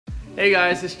Hey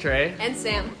guys, it's Trey. And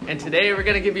Sam. And today we're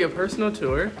going to give you a personal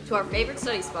tour to our favorite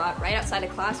study spot right outside of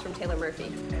class from Taylor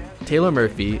Murphy. Taylor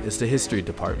Murphy is the history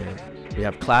department. We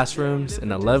have classrooms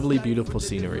and a lovely, beautiful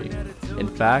scenery. In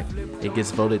fact, it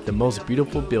gets voted the most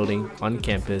beautiful building on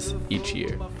campus each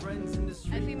year.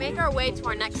 As we make our way to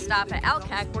our next stop at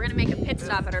Alkek, we're going to make a pit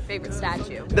stop at our favorite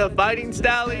statue, the Fighting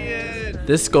Stallion!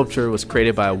 This sculpture was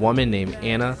created by a woman named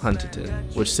Anna Huntington,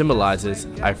 which symbolizes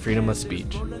our freedom of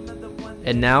speech.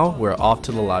 And now we're off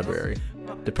to the library.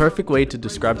 The perfect way to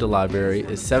describe the library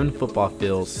is 7 football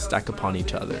fields stacked upon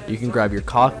each other. You can grab your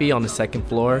coffee on the second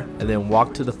floor and then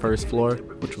walk to the first floor,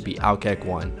 which will be Alkek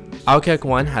 1. Alkek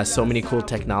 1 has so many cool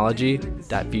technology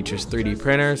that features 3D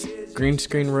printers, green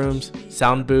screen rooms,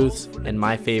 sound booths, and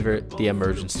my favorite, the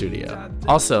immersion studio.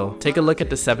 Also, take a look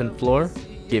at the 7th floor,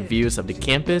 get views of the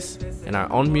campus, and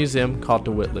our own museum called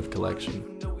the Whitliff Collection.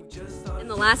 And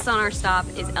the last on our stop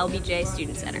is LBJ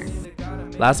Student Center.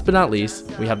 Last but not least,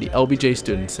 we have the LBJ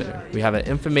Student Center. We have an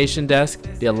information desk,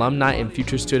 the Alumni and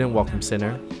Future Student Welcome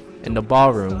Center, and the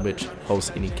ballroom, which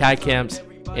hosts any CAD camps,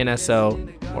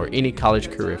 NSO, or any college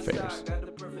career fairs.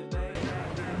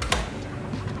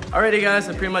 Alrighty guys,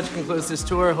 that pretty much concludes this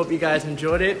tour. Hope you guys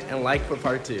enjoyed it and like for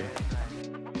part 2.